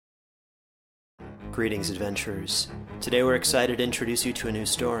Greetings, adventurers. Today we're excited to introduce you to a new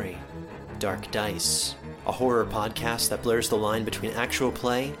story, Dark Dice, a horror podcast that blurs the line between actual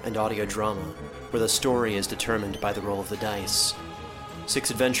play and audio drama, where the story is determined by the roll of the dice.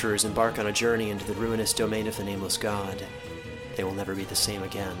 6 adventurers embark on a journey into the ruinous domain of the Nameless God. They will never be the same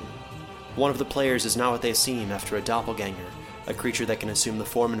again. One of the players is not what they seem after a doppelganger, a creature that can assume the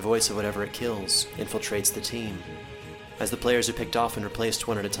form and voice of whatever it kills, infiltrates the team. As the players are picked off and replaced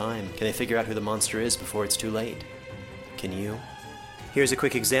one at a time, can they figure out who the monster is before it's too late? Can you? Here's a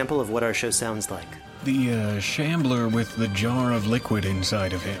quick example of what our show sounds like. The shambler with the jar of liquid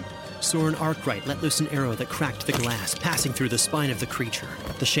inside of him. Soren Arkwright let loose an arrow that cracked the glass, passing through the spine of the creature.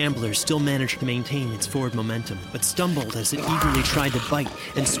 The shambler still managed to maintain its forward momentum, but stumbled as it eagerly tried to bite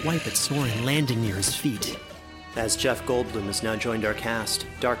and swipe at Soren, landing near his feet. As Jeff Goldblum has now joined our cast,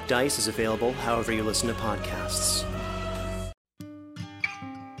 Dark Dice is available however you listen to podcasts.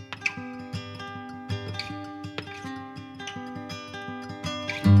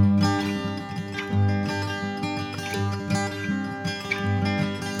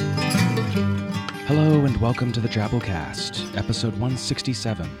 Hello and welcome to the Drabblecast, episode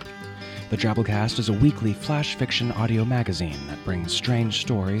 167. The Drabblecast is a weekly flash fiction audio magazine that brings strange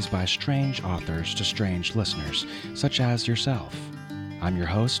stories by strange authors to strange listeners, such as yourself. I'm your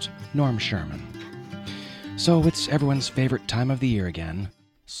host, Norm Sherman. So it's everyone's favorite time of the year again.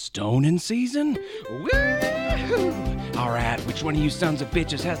 Stoning season? Woohoo! Alright, which one of you sons of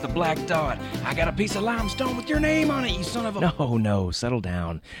bitches has the black dot? I got a piece of limestone with your name on it, you son of a... No, settle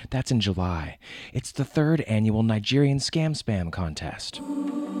down. That's in July. It's the 3rd annual Nigerian Scam Spam contest.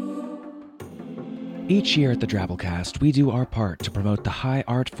 Each year at the Drabblecast, we do our part to promote the high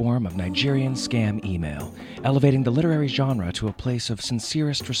art form of Nigerian scam email, elevating the literary genre to a place of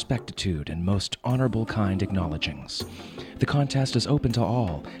sincerest respectitude and most honorable kind acknowledgings. The contest is open to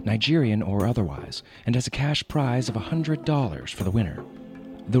all, Nigerian or otherwise, and has a cash prize of $100 for the winner.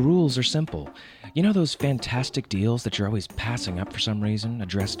 The rules are simple. You know those fantastic deals that you're always passing up for some reason,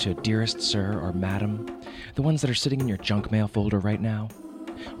 addressed to Dearest Sir or Madam? The ones that are sitting in your junk mail folder right now?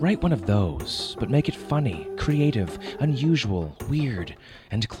 Write one of those, but make it funny, creative, unusual, weird,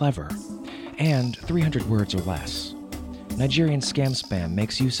 and clever. And 300 words or less. Nigerian Scam Spam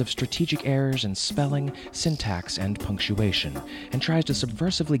makes use of strategic errors in spelling, syntax, and punctuation, and tries to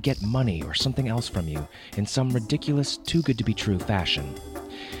subversively get money or something else from you in some ridiculous, too-good-to-be-true fashion.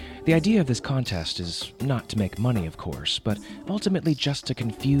 The idea of this contest is not to make money, of course, but ultimately just to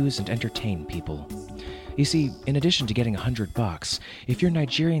confuse and entertain people. You see, in addition to getting $100, if your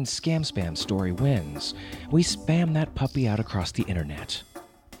Nigerian Scam Spam story wins, we spam that puppy out across the internet.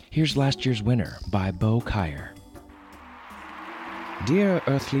 Here's last year's winner by Bo Kyer. Dear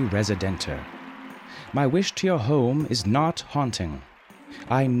Earthly Residenter, my wish to your home is not haunting.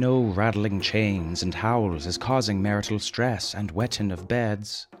 I know rattling chains and howls is causing marital stress and wetting of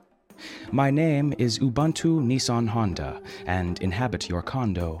beds. My name is Ubuntu Nissan Honda and inhabit your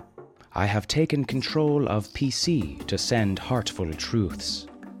condo. I have taken control of PC to send heartful truths.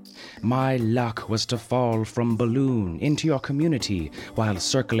 My luck was to fall from balloon into your community while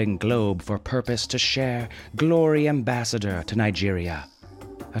circling globe for purpose to share glory ambassador to Nigeria.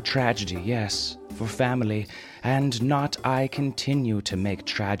 A tragedy, yes, for family, and not I continue to make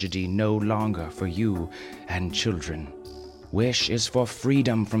tragedy no longer for you and children. Wish is for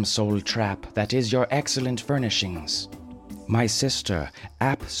freedom from soul trap that is your excellent furnishings. My sister,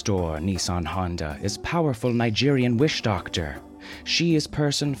 App Store Nissan Honda, is powerful Nigerian wish doctor. She is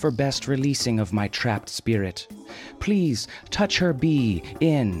person for best releasing of my trapped spirit. Please touch her bee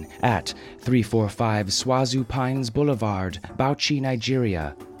in at 345 Swazu Pines Boulevard, Bauchi,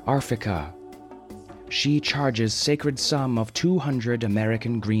 Nigeria, Africa. She charges sacred sum of 200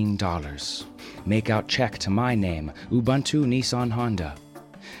 American green dollars. Make out check to my name, Ubuntu Nissan Honda.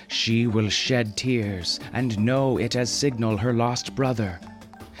 She will shed tears and know it as signal her lost brother.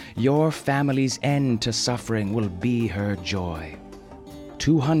 Your family's end to suffering will be her joy.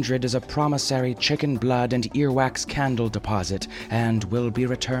 200 is a promissory chicken blood and earwax candle deposit and will be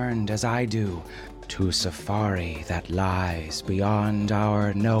returned as I do to safari that lies beyond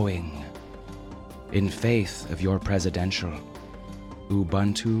our knowing. In faith of your presidential,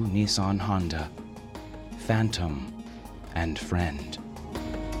 Ubuntu Nissan Honda, Phantom and Friend.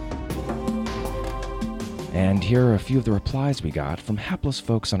 And here are a few of the replies we got from hapless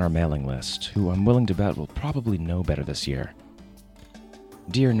folks on our mailing list, who I'm willing to bet will probably know better this year.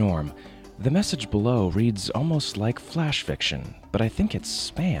 Dear Norm, the message below reads almost like flash fiction, but I think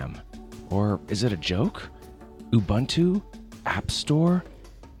it's spam. Or is it a joke? Ubuntu? App Store?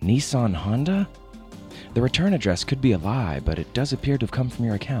 Nissan Honda? The return address could be a lie, but it does appear to have come from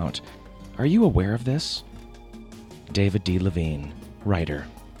your account. Are you aware of this? David D. Levine, writer.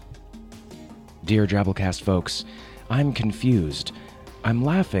 Dear Drabblecast folks, I'm confused. I'm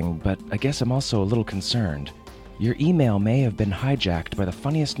laughing, but I guess I'm also a little concerned. Your email may have been hijacked by the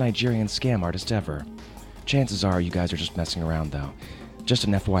funniest Nigerian scam artist ever. Chances are you guys are just messing around, though. Just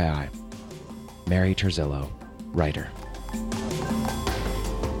an FYI. Mary Terzillo, writer.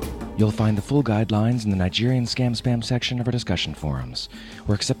 You'll find the full guidelines in the Nigerian Scam Spam section of our discussion forums.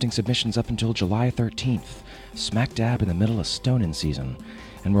 We're accepting submissions up until July 13th, smack dab in the middle of stonin' season,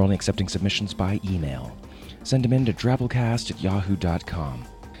 and we're only accepting submissions by email. Send them in to drabblecast@yahoo.com.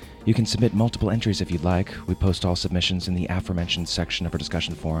 You can submit multiple entries if you'd like. We post all submissions in the aforementioned section of our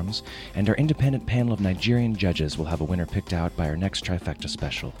discussion forums, and our independent panel of Nigerian judges will have a winner picked out by our next Trifecta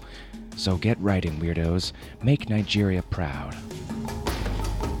special. So get writing, weirdos. Make Nigeria proud.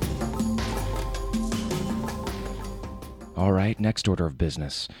 All right, next order of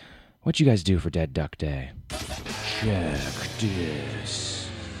business. What'd you guys do for Dead Duck Day? Check this.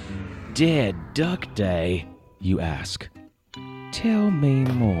 Dead Duck Day, you ask. Tell me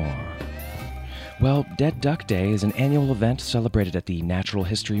more. Well, Dead Duck Day is an annual event celebrated at the Natural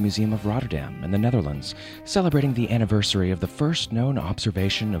History Museum of Rotterdam in the Netherlands, celebrating the anniversary of the first known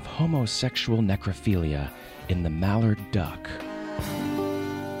observation of homosexual necrophilia in the mallard duck.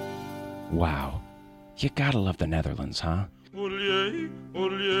 Wow. You gotta love the Netherlands, huh?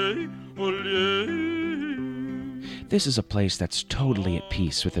 This is a place that's totally at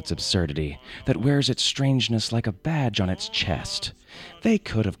peace with its absurdity, that wears its strangeness like a badge on its chest. They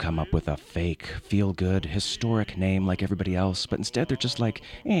could have come up with a fake, feel-good, historic name like everybody else, but instead they're just like,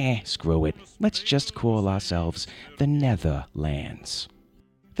 screw it, let's just call ourselves the Netherlands.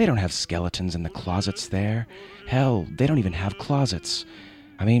 They don't have skeletons in the closets there. Hell, they don't even have closets.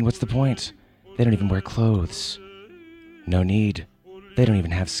 I mean, what's the point? They don't even wear clothes. No need. They don't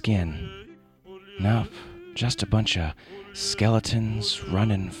even have skin. Nope, just a bunch of skeletons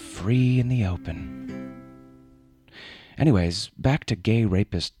running free in the open. Anyways, back to gay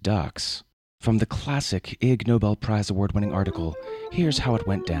rapist ducks. From the classic Ig Nobel Prize Award-winning article, here's how it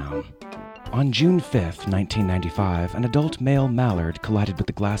went down. On June 5th, 1995, an adult male mallard collided with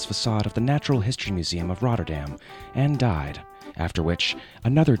the glass facade of the Natural History Museum of Rotterdam and died, after which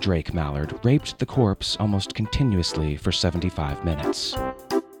another drake mallard raped the corpse almost continuously for 75 minutes.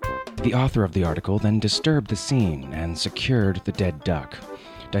 The author of the article then disturbed the scene and secured the dead duck.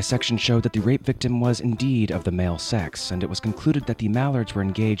 Dissection showed that the rape victim was indeed of the male sex, and it was concluded that the mallards were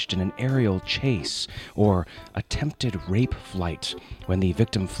engaged in an aerial chase, or attempted rape flight, when the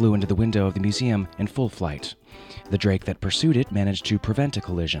victim flew into the window of the museum in full flight. The drake that pursued it managed to prevent a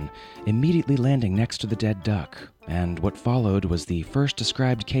collision, immediately landing next to the dead duck, and what followed was the first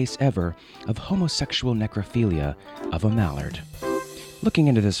described case ever of homosexual necrophilia of a mallard. Looking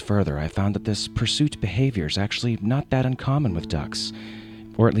into this further, I found that this pursuit behavior is actually not that uncommon with ducks,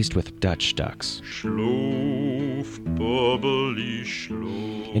 or at least with Dutch ducks.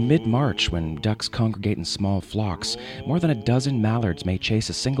 In mid-March, when ducks congregate in small flocks, more than a dozen mallards may chase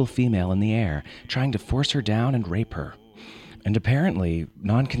a single female in the air, trying to force her down and rape her. And apparently,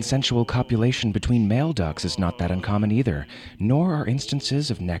 non-consensual copulation between male ducks is not that uncommon either, nor are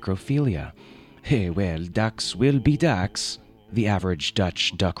instances of necrophilia. Hey, well, ducks will be ducks, the average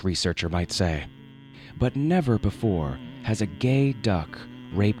Dutch duck researcher might say. But never before has a gay duck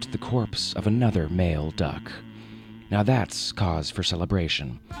raped the corpse of another male duck. Now that's cause for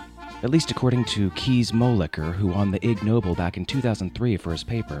celebration. At least according to Kees Molicker, who won the Ig Nobel back in 2003 for his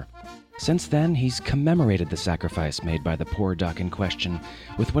paper. Since then, he's commemorated the sacrifice made by the poor duck in question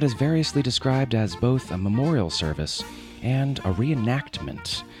with what is variously described as both a memorial service and a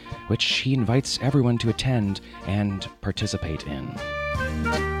reenactment, which he invites everyone to attend and participate in.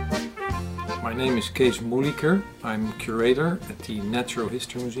 My name is Kees Molicker. I'm curator at the Natural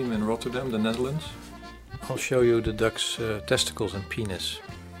History Museum in Rotterdam, the Netherlands. I'll show you the duck's testicles and penis.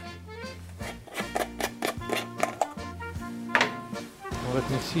 Well, let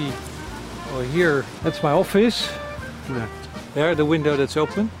me see. Oh, here, that's my office. Yeah. There, the window that's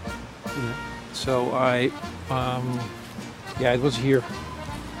open. Yeah. So it was here.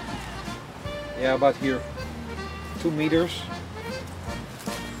 Yeah, about here. 2 meters.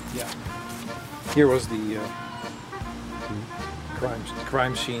 Yeah. Here was the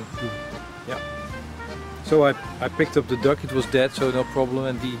crime scene. Yeah. So I picked up the duck. It was dead, so no problem.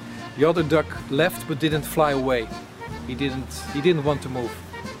 And the other duck left, but didn't fly away. He didn't want to move.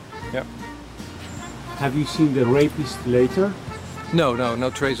 Yeah. Have you seen the rapist later? No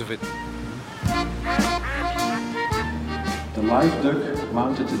trace of it. The live duck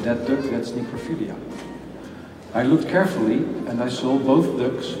mounted the dead duck, that's necrophilia. I looked carefully and I saw both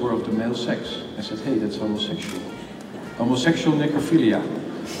ducks were of the male sex. I said, hey, that's homosexual. Homosexual necrophilia.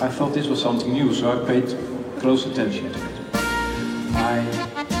 I thought this was something new, so I paid close attention to it. I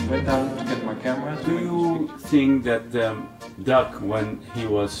went down to get my camera. Do you think that the duck, when he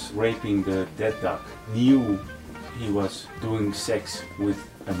was raping the dead duck, knew he was doing sex with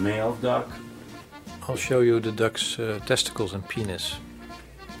a male duck? I'll show you the duck's testicles and penis.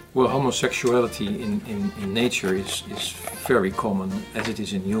 Well, homosexuality in nature is very common, as it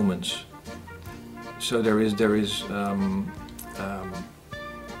is in humans. So there is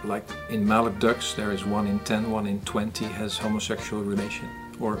like in mallard ducks, there is 1 in 10, 1 in 20 has homosexual relation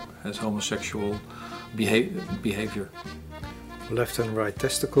or has homosexual behavior. Left and right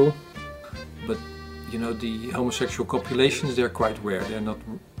testicle. But you know, the homosexual copulations, they're quite rare. They're not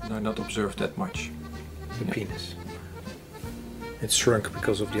observed that much. The penis. It's shrunk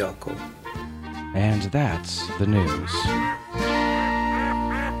because of the alcohol. And that's the news.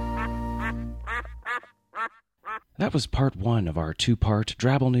 That was part 1 of our 2-part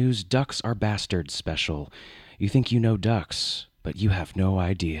Drabble News Ducks Are Bastards special. You think you know ducks, but you have no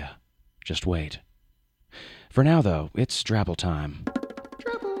idea. Just wait. For now, though, it's Drabble time.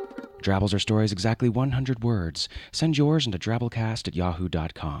 Drabbles are stories exactly 100 words. Send yours into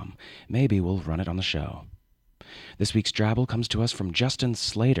drabblecast@yahoo.com. Maybe we'll run it on the show. This week's Drabble comes to us from Justin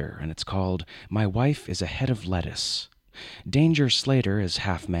Slater, and it's called My Wife is a Head of Lettuce. Danger Slater is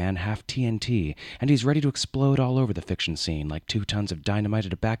half man, half TNT, and he's ready to explode all over the fiction scene like 2 tons of dynamite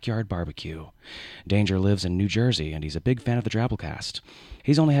at a backyard barbecue. Danger lives in New Jersey, and he's a big fan of the Drabblecast.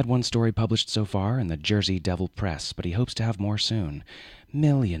 He's only had 1 story published so far in the Jersey Devil Press, but he hopes to have more soon.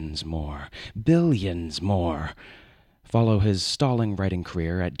 Millions more. Billions more. Follow his stalling writing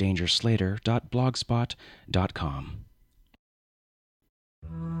career at dangerslater.blogspot.com.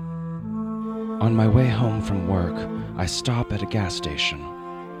 On my way home from work, I stop at a gas station,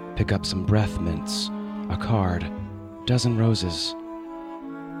 pick up some breath mints, a card, dozen roses.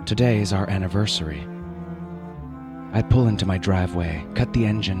 Today's our anniversary. I pull into my driveway, cut the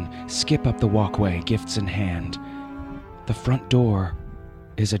engine, skip up the walkway, gifts in hand. The front door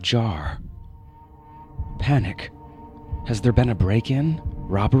is ajar. Panic. Has there been a break-in?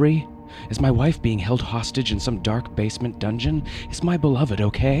 Robbery? Is my wife being held hostage in some dark basement dungeon? Is my beloved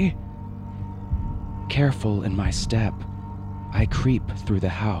okay? Careful in my step, I creep through the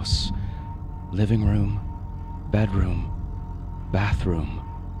house. Living room, bedroom, bathroom.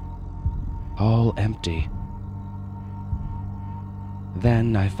 All empty.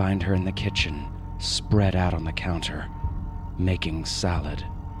 Then I find her in the kitchen, spread out on the counter, making salad.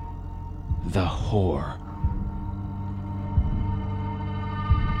 The whore.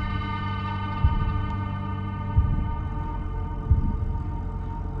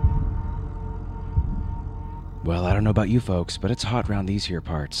 Well, I don't know about you folks, but it's hot round these here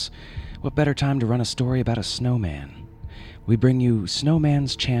parts. What better time to run a story about a snowman? We bring you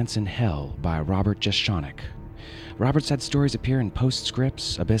Snowman's Chance in Hell by Robert Jeschonek. Robert's had stories appear in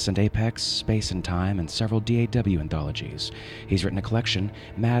Postscripts, Abyss and Apex, Space and Time, and several DAW anthologies. He's written a collection,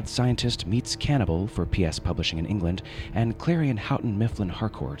 Mad Scientist Meets Cannibal, for PS Publishing in England, and Clarion Houghton Mifflin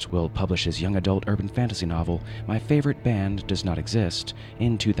Harcourt will publish his young adult urban fantasy novel, My Favorite Band Does Not Exist,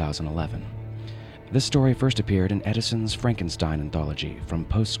 in 2011. This story first appeared in Edison's Frankenstein anthology from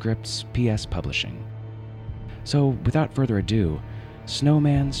Postscripts PS Publishing. So, without further ado,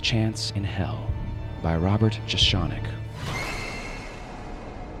 Snowman's Chance in Hell by Robert Jeschonek.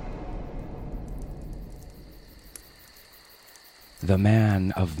 The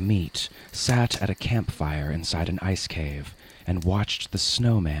man of meat sat at a campfire inside an ice cave and watched the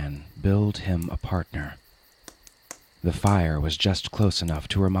snowman build him a partner. The fire was just close enough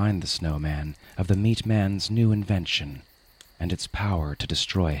to remind the snowman of the meat man's new invention and its power to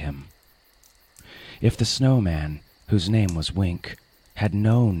destroy him. If the snowman, whose name was Wink, had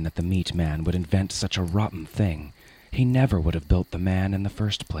known that the meat man would invent such a rotten thing, he never would have built the man in the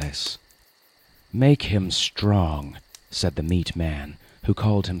first place. "Make him strong," said the meat man, who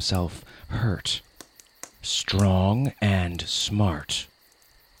called himself Hurt. "Strong and smart."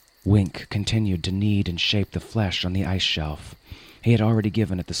 Wink continued to knead and shape the flesh on the ice shelf. He had already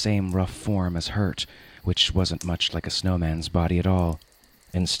given it the same rough form as Hurt, which wasn't much like a snowman's body at all.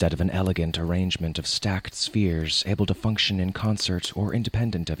 Instead of an elegant arrangement of stacked spheres able to function in concert or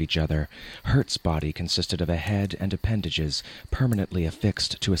independent of each other, Hurt's body consisted of a head and appendages permanently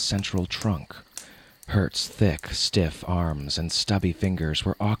affixed to a central trunk. Hurt's thick, stiff arms and stubby fingers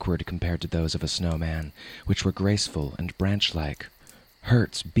were awkward compared to those of a snowman, which were graceful and branch-like.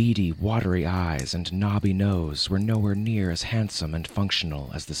 Hurt's beady, watery eyes and knobby nose were nowhere near as handsome and functional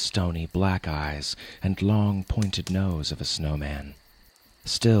as the stony black eyes and long, pointed nose of a snowman.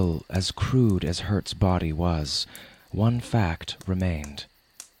 Still, as crude as Hurt's body was, one fact remained.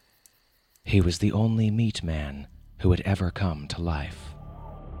 He was the only meat man who had ever come to life.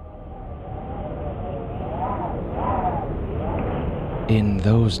 In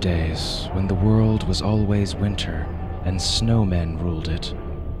those days, when the world was always winter and snowmen ruled it,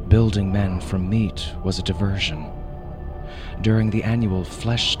 building men from meat was a diversion. During the annual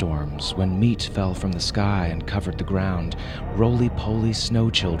flesh storms, when meat fell from the sky and covered the ground, roly-poly snow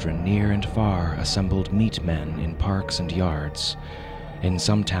children near and far assembled meat men in parks and yards. In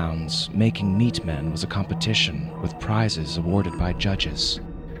some towns, making meat men was a competition with prizes awarded by judges.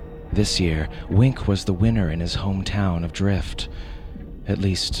 This year, Wink was the winner in his hometown of Drift, at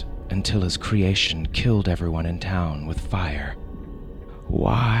least until his creation killed everyone in town with fire.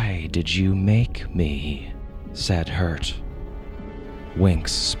 "Why did you make me?" said Hurt.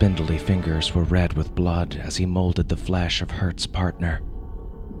 Wink's spindly fingers were red with blood as he molded the flesh of Hurt's partner.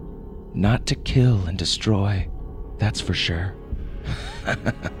 "Not to kill and destroy, that's for sure."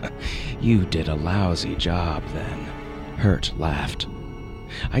 "You did a lousy job then," Hurt laughed.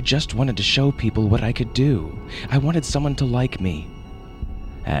 "I just wanted to show people what I could do. I wanted someone to like me."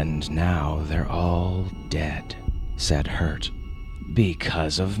 "And now they're all dead," said Hurt.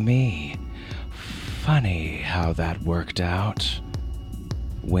 "Because of me. Funny how that worked out."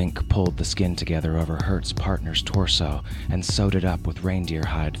 Wink pulled the skin together over Hurt's partner's torso and sewed it up with reindeer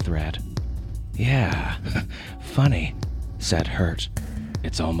hide thread. "Yeah, funny," said Hurt.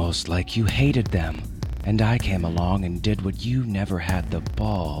 "It's almost like you hated them, and I came along and did what you never had the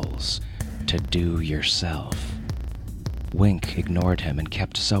balls to do yourself." Wink ignored him and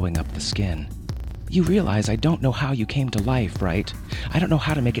kept sewing up the skin. "You realize I don't know how you came to life, right? I don't know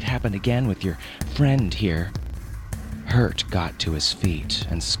how to make it happen again with your friend here." Hurt got to his feet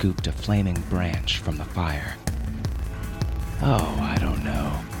and scooped a flaming branch from the fire. "Oh, I don't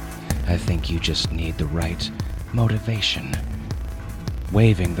know. I think you just need the right motivation."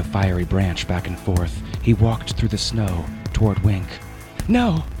 Waving the fiery branch back and forth, he walked through the snow toward Wink.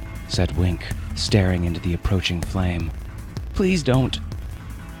 "No," said Wink, staring into the approaching flame. "Please don't."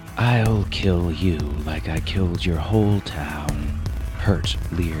 "I'll kill you like I killed your whole town," Hurt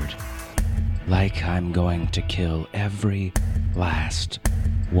leered. "Like I'm going to kill every last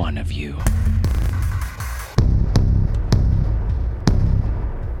one of you."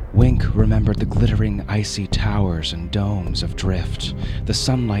 Wink remembered the glittering, icy towers and domes of Drift, the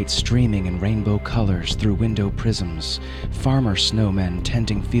sunlight streaming in rainbow colors through window prisms, farmer snowmen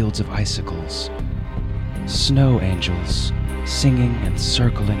tending fields of icicles, snow angels singing and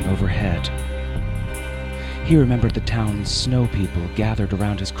circling overhead. He remembered the town's snow people gathered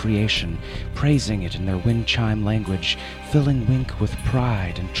around his creation, praising it in their wind chime language, filling Wink with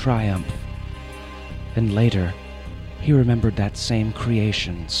pride and triumph. And later, he remembered that same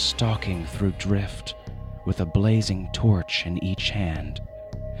creation stalking through Drift with a blazing torch in each hand.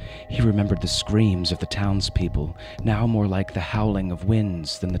 He remembered the screams of the townspeople, now more like the howling of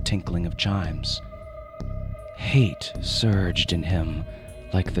winds than the tinkling of chimes. Hate surged in him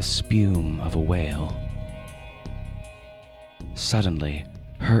like the spume of a whale. Suddenly,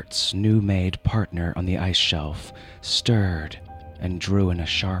 Hurt's new-made partner on the ice shelf stirred and drew in a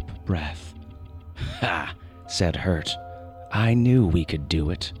sharp breath. "Ha!" said Hurt. "I knew we could do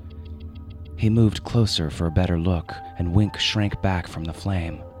it." He moved closer for a better look, and Wink shrank back from the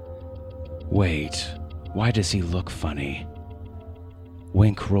flame. "Wait, why does he look funny?"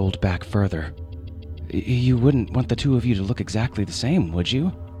 Wink rolled back further. "You wouldn't want the two of you to look exactly the same, would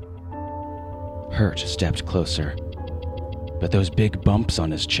you?" Hurt stepped closer. "But those big bumps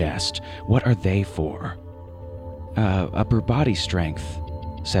on his chest, what are they for?" Upper body strength,"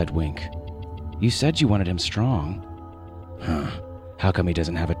 said Wink. "You said you wanted him strong." "Huh. How come he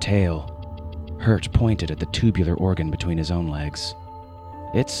doesn't have a tail?" Hurt pointed at the tubular organ between his own legs.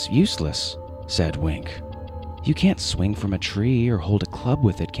 "It's useless," said Wink. "You can't swing from a tree or hold a club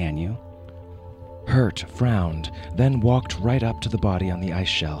with it, can you?" Hurt frowned, then walked right up to the body on the ice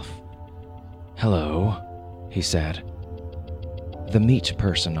shelf. "Hello," he said. The meat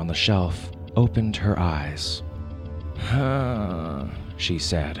person on the shelf opened her eyes. "Huh," she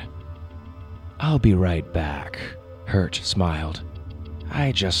said. "I'll be right back," Hurt smiled.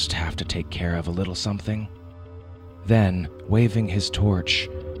 "I just have to take care of a little something." Then, waving his torch,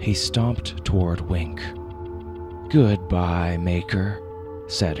 he stomped toward Wink. "Goodbye, Maker,"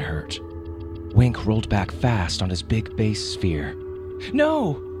 said Hurt. Wink rolled back fast on his big base sphere.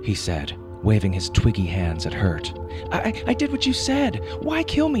 "No," he said, waving his twiggy hands at Hurt. I did what you said. Why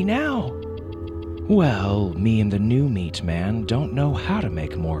kill me now? Well, me and the new meat man don't know how to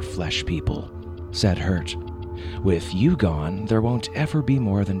make more flesh people, said Hurt. With you gone, there won't ever be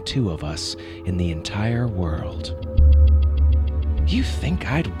more than 2 of us in the entire world. You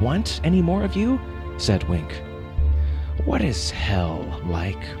think I'd want any more of you? Said Wink. What is hell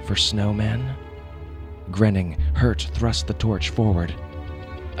like for snowmen? Grinning, Hurt thrust the torch forward.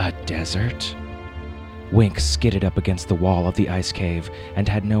 A desert? Wink skidded up against the wall of the ice cave and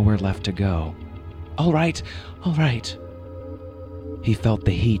had nowhere left to go. All right. He felt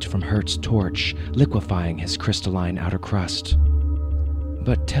the heat from Hurt's torch liquefying his crystalline outer crust.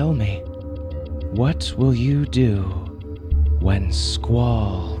 But tell me, what will you do when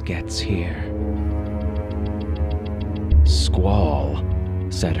Squall gets here? Squall,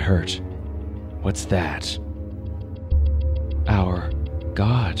 said Hurt. What's that? Our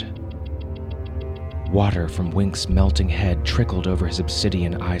god. Water from Wink's melting head trickled over his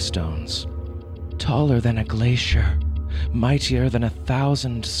obsidian eye stones. Taller than a glacier, mightier than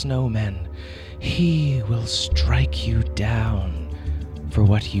 1,000 snowmen, he will strike you down for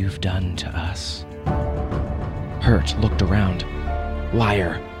what you've done to us. Hurt looked around.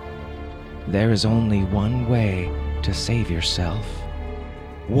 Liar. There is only one way to save yourself.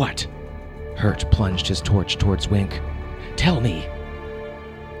 What? Hurt plunged his torch towards Wink. Tell me.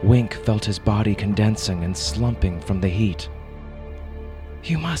 Wink felt his body condensing and slumping from the heat.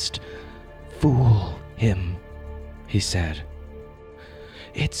 You must fool him, he said.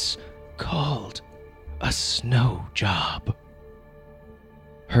 It's called a snow job.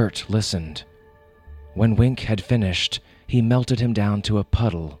 Hurt listened. When Wink had finished, he melted him down to a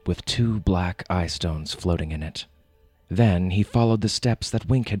puddle with 2 black eye stones floating in it. Then he followed the steps that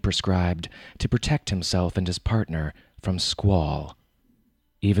Wink had prescribed to protect himself and his partner from Squall,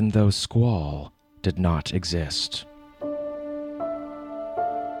 even though Squall did not exist.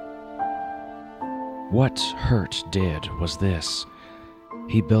 What Hurt did was this.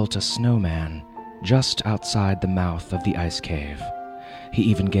 He built a snowman just outside the mouth of the ice cave. He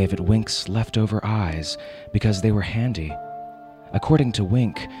even gave it Wink's leftover eyes because they were handy. According to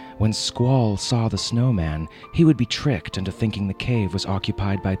Wink, when Squall saw the snowman, he would be tricked into thinking the cave was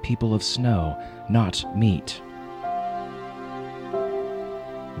occupied by people of snow, not meat.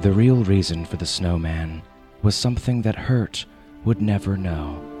 The real reason for the snowman was something that Hurt would never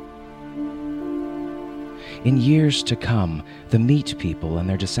know. In years to come, the meat people and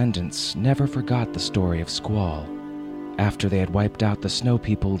their descendants never forgot the story of Squall. After they had wiped out the snow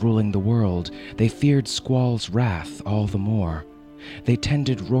people ruling the world, they feared Squall's wrath all the more. They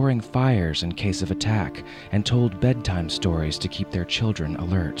tended roaring fires in case of attack and told bedtime stories to keep their children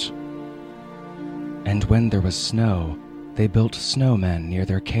alert. And when there was snow, they built snowmen near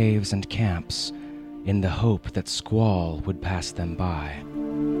their caves and camps in the hope that Squall would pass them by.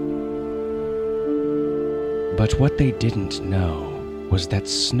 But what they didn't know was that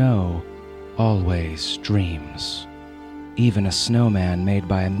snow always dreams. Even a snowman made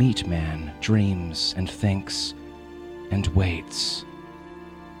by a meat man dreams and thinks and waits.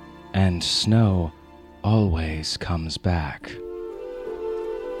 And snow always comes back.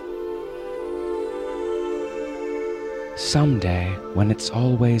 Someday, when it's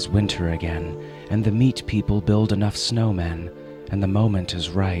always winter again, and the meat people build enough snowmen, and the moment is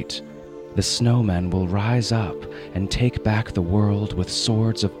right, the snowmen will rise up and take back the world with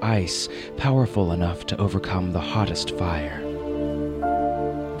swords of ice powerful enough to overcome the hottest fire.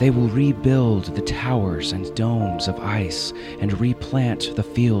 They will rebuild the towers and domes of ice and replant the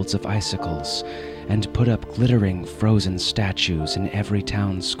fields of icicles and put up glittering frozen statues in every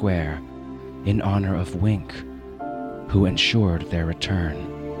town square in honor of Wink, who ensured their return.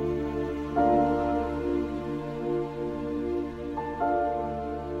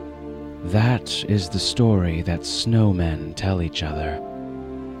 That is the story that snowmen tell each other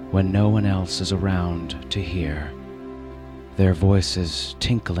when no one else is around to hear, their voices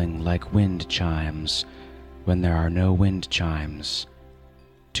tinkling like wind chimes when there are no wind chimes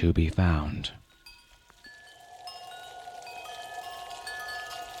to be found.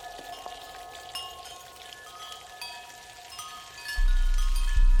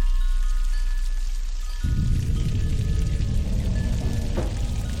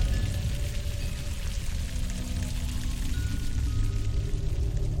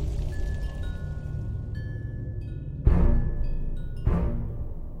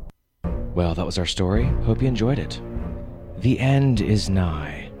 Well, that was our story. Hope you enjoyed it. The end is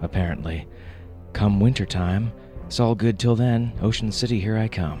nigh, apparently. Come wintertime, it's all good till then. Ocean City, here I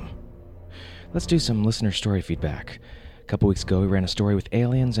come. Let's do some listener story feedback. couple weeks ago, we ran a story with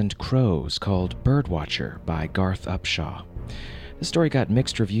aliens and crows called Birdwatcher by Garth Upshaw. The story got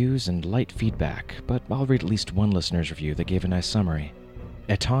mixed reviews and light feedback, but I'll read at least one listener's review that gave a nice summary.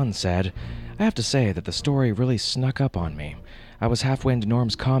 Etan said, "I have to say that the story really snuck up on me. I was halfway into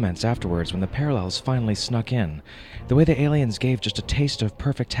Norm's comments afterwards when the parallels finally snuck in. The way the aliens gave just a taste of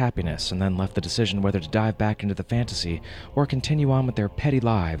perfect happiness and then left the decision whether to dive back into the fantasy or continue on with their petty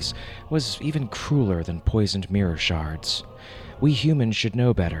lives was even crueler than poisoned mirror shards. We humans should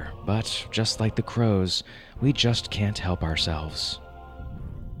know better, but just like the crows, we just can't help ourselves."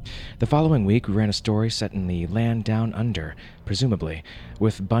 The following week, we ran a story set in the land down under, presumably,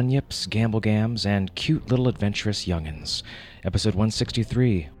 with bunyips, gamblegams, and cute little adventurous young'uns. Episode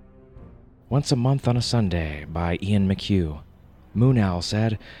 163, Once a Month on a Sunday, by Ian McHugh. Moon Owl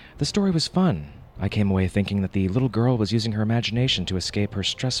said, "The story was fun. I came away thinking that the little girl was using her imagination to escape her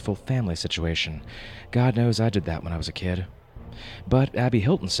stressful family situation. God knows I did that when I was a kid." But Abby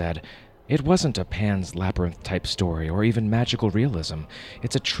Hilton said, "It wasn't a Pan's Labyrinth type story or even magical realism.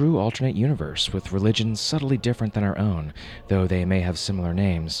 It's a true alternate universe with religions subtly different than our own, though they may have similar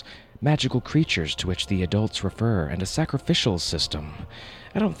names, magical creatures to which the adults refer, and a sacrificial system.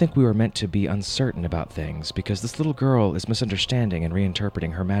 I don't think we were meant to be uncertain about things, because this little girl is misunderstanding and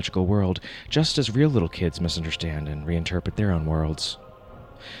reinterpreting her magical world just as real little kids misunderstand and reinterpret their own worlds."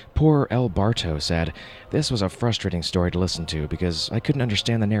 Poor El Barto said, "This was a frustrating story to listen to because I couldn't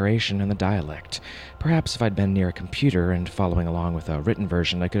understand the narration and the dialect. Perhaps if I'd been near a computer and following along with a written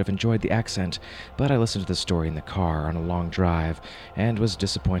version, I could have enjoyed the accent, but I listened to the story in the car on a long drive and was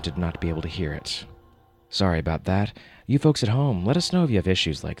disappointed not to be able to hear it. Sorry about that. You folks at home, let us know if you have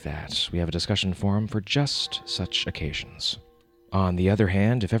issues like that. We have a discussion forum for just such occasions. On the other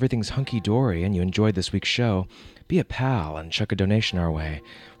hand, if everything's hunky-dory and you enjoyed this week's show, be a pal and chuck a donation our way.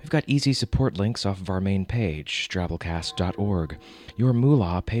 We've got easy support links off of our main page, Drabblecast.org. Your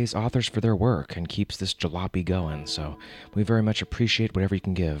moolah pays authors for their work and keeps this jalopy going, so we very much appreciate whatever you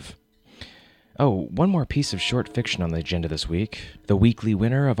can give. Oh, one more piece of short fiction on the agenda this week. The weekly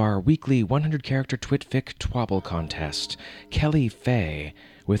winner of our weekly 100-character Twitfic Twabble contest, Kelly Fay,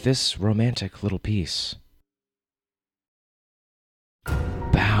 with this romantic little piece.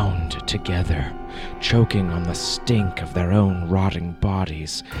 Bound together, choking on the stink of their own rotting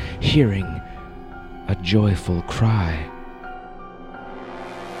bodies, hearing a joyful cry.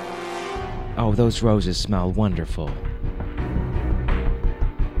 Oh, those roses smell wonderful.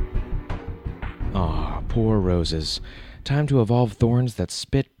 Aw, poor roses. Time to evolve thorns that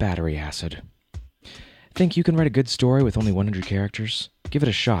spit battery acid. Think you can write a good story with only 100 characters? Give it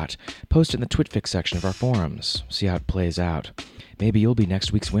a shot. Post it in the Twitfic section of our forums. See how it plays out. Maybe you'll be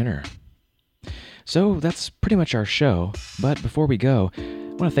next week's winner. So that's pretty much our show, but before we go, I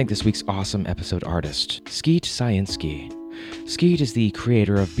want to thank this week's awesome episode artist, Skeet Scienski. Skeet is the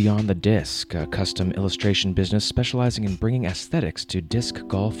creator of Beyond the Disc, a custom illustration business specializing in bringing aesthetics to disc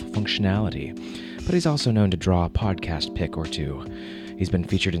golf functionality, but he's also known to draw a podcast pic or two. He's been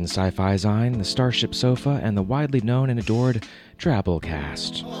featured in Sci-Fi Zine, the Starship Sofa, and the widely known and adored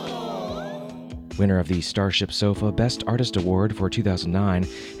Drabblecast. Winner of the Starship Sofa Best Artist Award for 2009,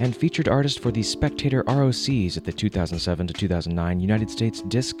 and featured artist for the Spectator ROCs at the 2007 to 2009 United States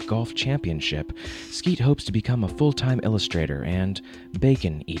Disc Golf Championship, Skeet hopes to become a full-time illustrator and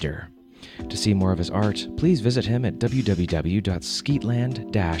bacon eater. To see more of his art, please visit him at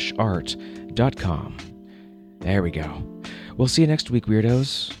www.skeetland-art.com. There we go. We'll see you next week,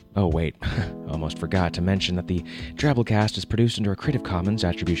 weirdos. Oh, wait. Almost forgot to mention that the Drabblecast is produced under a Creative Commons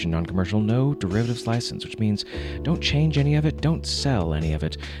Attribution Non-Commercial No Derivatives license, which means don't change any of it, don't sell any of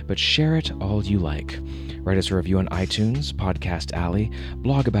it, but share it all you like. Write us a review on iTunes, Podcast Alley,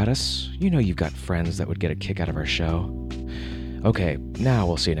 blog about us. You know you've got friends that would get a kick out of our show. Okay, now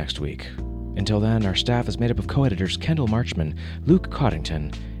we'll see you next week. Until then, our staff is made up of co-editors Kendall Marchman, Luke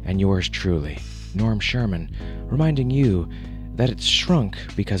Coddington, and yours truly, Norm Sherman, reminding you that it's shrunk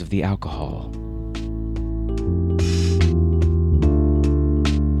because of the alcohol.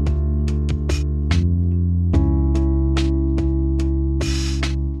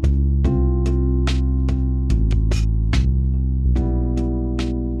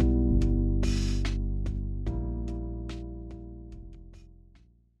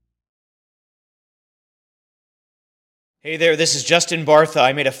 Hey there, this is Justin Bartha.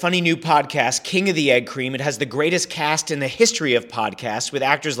 I made a funny new podcast, King of the Egg Cream. It has the greatest cast in the history of podcasts with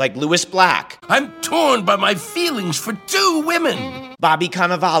actors like Louis Black. I'm torn by my feelings for two women. Bobby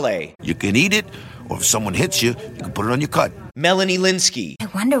Cannavale. You can eat it Or if someone hits you, you can put it on your cut. Melanie Linsky. I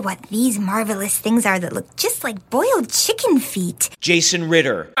wonder what these marvelous things are that look just like boiled chicken feet. Jason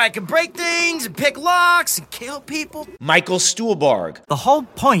Ritter. I can break things and pick locks and kill people. Michael Stuhlbarg. The whole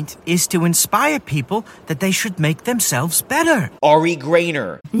point is to inspire people that they should make themselves better. Ari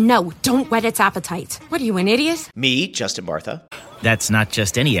Grainer. No, don't whet its appetite. What are you, an idiot? Me, Justin Bartha. That's not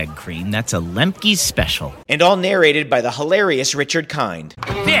just any egg cream, that's a Lemke's special. And all narrated by the hilarious Richard Kind.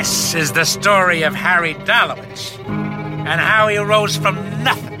 This is the story of Harry Dalowitz and how he rose from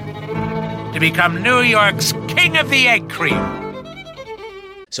nothing to become New York's King of the Egg Cream.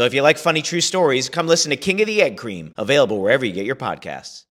 So if you like funny true stories, come listen to King of the Egg Cream, available wherever you get your podcasts.